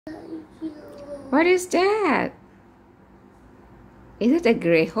What is that? Is it a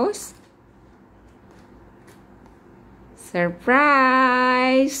gray horse?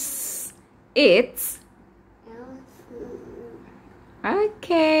 Surprise! It's...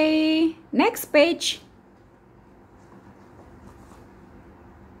 Okay, next page.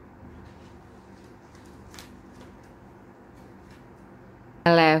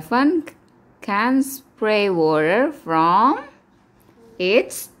 Elephant can spray water from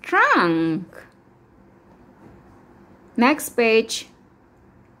its trunk. Next page.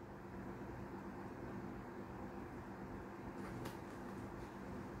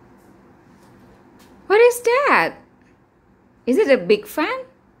 What is that? Is it a big fan?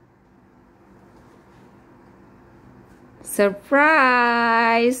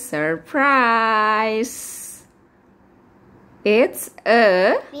 Surprise! Surprise! It's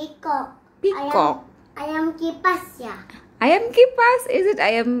a peacock. Peacock. Ayam kipas ya. Ayam kipas. Is it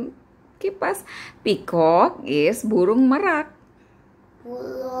ayam kipas? Peacock is burung merak.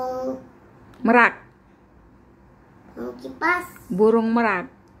 Burung Merak. kipas. Burung merak.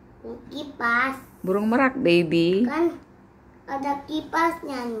 Kipas. Burung merak, baby. Kan ada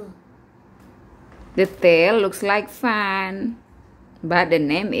kipasnya nih. The tail looks like fan, but the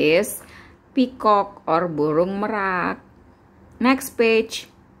name is peacock or burung merak. Next page.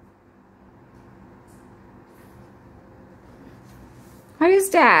 What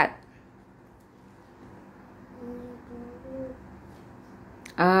is that?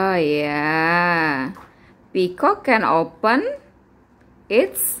 Oh yeah. Peacock can open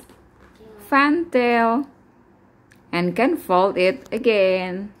its fan tail and can fold it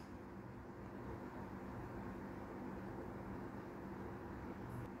again.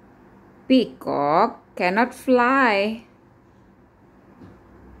 Peacock cannot fly.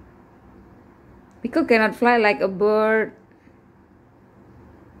 Peacock cannot fly like a bird.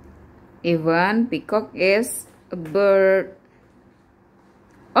 Even peacock is a bird.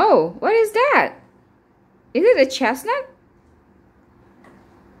 Oh, what is that? Is it a chestnut?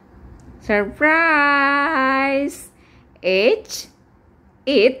 Surprise! It's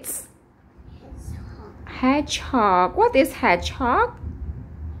hedgehog. What is hedgehog?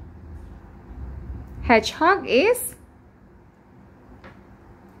 Hedgehog is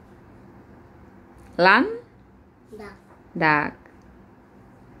duck.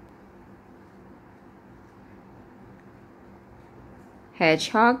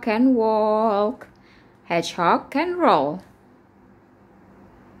 Hedgehog can walk. Hedgehog can roll.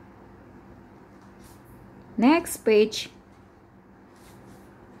 Next page.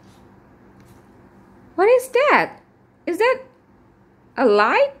 What is that? Is that a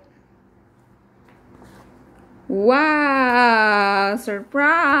light? Wow,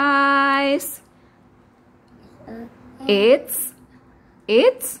 surprise! It's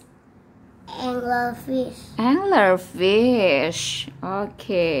anglerfish. Anglerfish.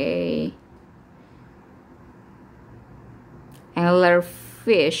 Okay.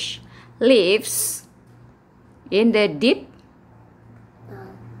 Anglerfish lives in the deep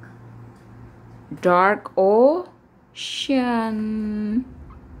dark ocean.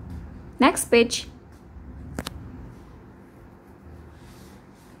 Next page.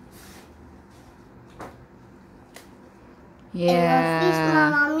 Anglerfish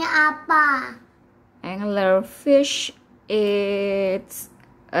namanya apa? Anglerfish, it's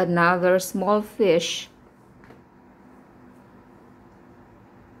another small fish.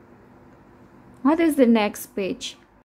 What is the next page?